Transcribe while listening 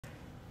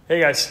Hey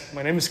guys,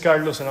 my name is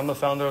Carlos and I'm the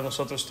founder of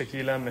Nosotros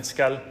Tequila and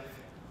Mezcal.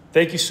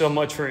 Thank you so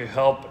much for your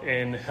help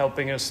in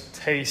helping us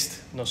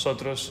taste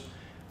Nosotros.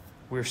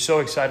 We're so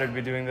excited to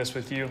be doing this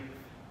with you.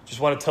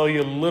 Just want to tell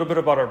you a little bit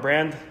about our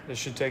brand. This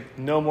should take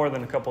no more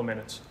than a couple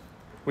minutes.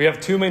 We have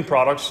two main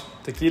products,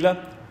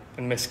 tequila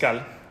and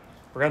mezcal.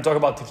 We're going to talk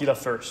about tequila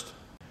first.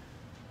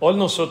 All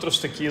Nosotros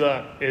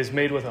Tequila is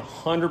made with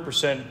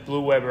 100%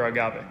 Blue Weber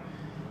Agave.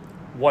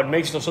 What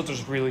makes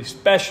Nosotros really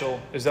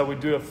special is that we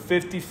do a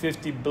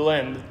 50-50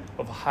 blend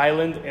of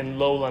Highland and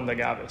Lowland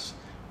Agaves.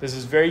 This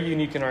is very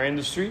unique in our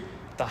industry.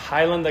 The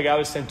Highland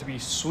Agaves tend to be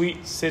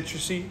sweet,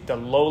 citrusy. The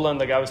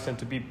Lowland Agaves tend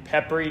to be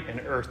peppery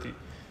and earthy.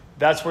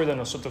 That's where the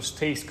Nosotros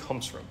taste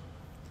comes from.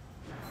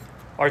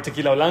 Our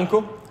Tequila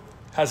Blanco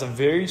has a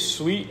very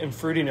sweet and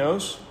fruity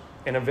nose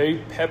and a very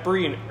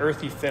peppery and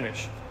earthy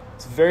finish.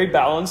 It's very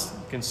balanced.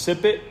 You can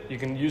sip it, you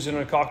can use it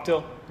in a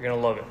cocktail, you're gonna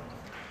love it.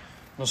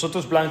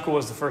 Nosotros Blanco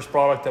was the first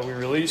product that we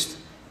released.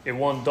 It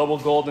won double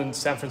gold in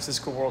San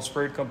Francisco World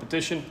Spirit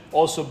Competition,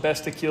 also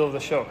best tequila of the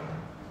show.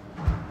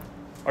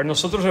 Our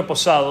Nosotros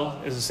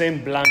Reposado is the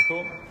same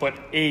Blanco, but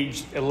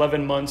aged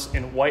 11 months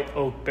in white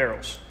oak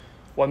barrels.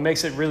 What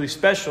makes it really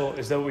special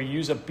is that we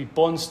use a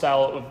pipón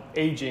style of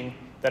aging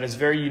that is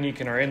very unique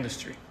in our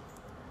industry.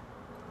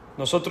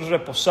 Nosotros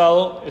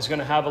Reposado is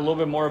gonna have a little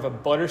bit more of a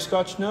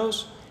butterscotch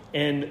nose,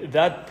 and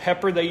that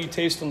pepper that you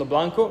taste on the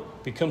Blanco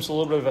becomes a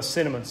little bit of a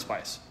cinnamon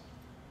spice.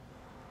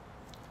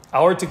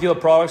 Our tequila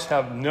products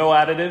have no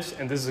additives,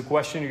 and this is a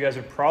question you guys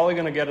are probably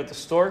going to get at the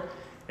store.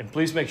 And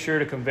please make sure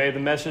to convey the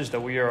message that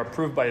we are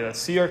approved by the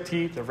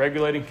CRT, the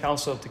Regulating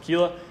Council of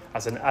Tequila,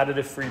 as an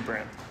additive-free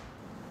brand.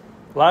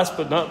 Last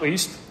but not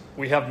least,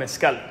 we have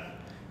mezcal.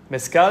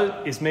 Mezcal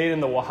is made in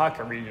the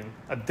Oaxaca region,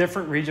 a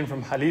different region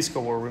from Jalisco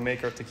where we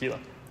make our tequila.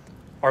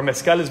 Our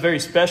mezcal is very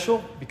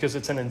special because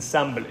it's an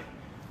ensamble.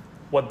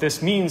 What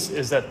this means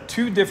is that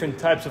two different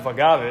types of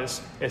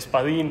agaves,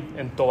 Espadín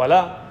and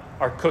Tobalá,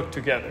 are cooked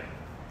together.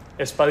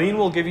 Espadín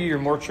will give you your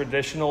more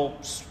traditional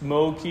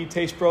smoky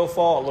taste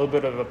profile, a little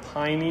bit of a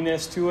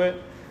pininess to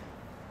it.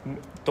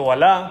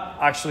 Tobalá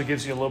actually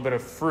gives you a little bit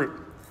of fruit.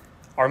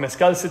 Our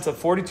mezcal sits at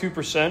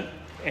 42%,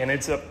 and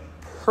it's a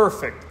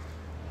perfect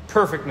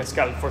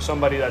mezcal for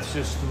somebody that's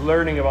just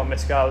learning about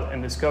mezcal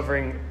and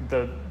discovering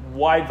the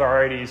wide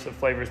varieties of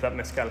flavors that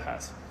mezcal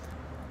has.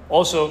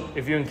 Also,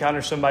 if you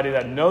encounter somebody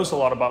that knows a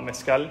lot about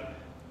mezcal,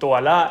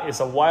 Tobalá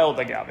is a wild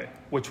agave,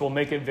 which will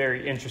make it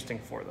very interesting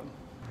for them.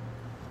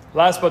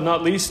 Last but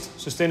not least,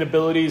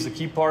 sustainability is a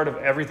key part of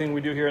everything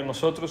we do here at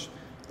Nosotros.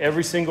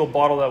 Every single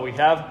bottle that we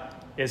have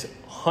is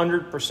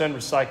 100%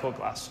 recycled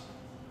glass.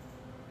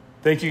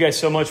 Thank you guys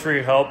so much for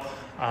your help.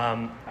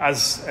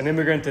 As an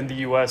immigrant in the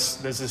US,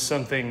 this is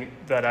something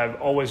that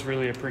I've always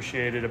really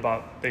appreciated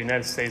about the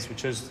United States,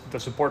 which is the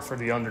support for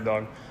the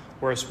underdog.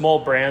 We're a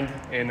small brand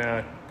in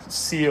a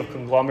sea of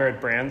conglomerate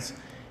brands,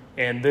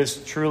 and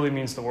this truly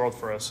means the world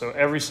for us. So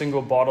every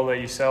single bottle that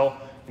you sell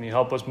and you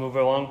help us move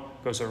along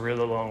goes a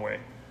really long way.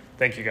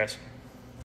 Thank you, guys.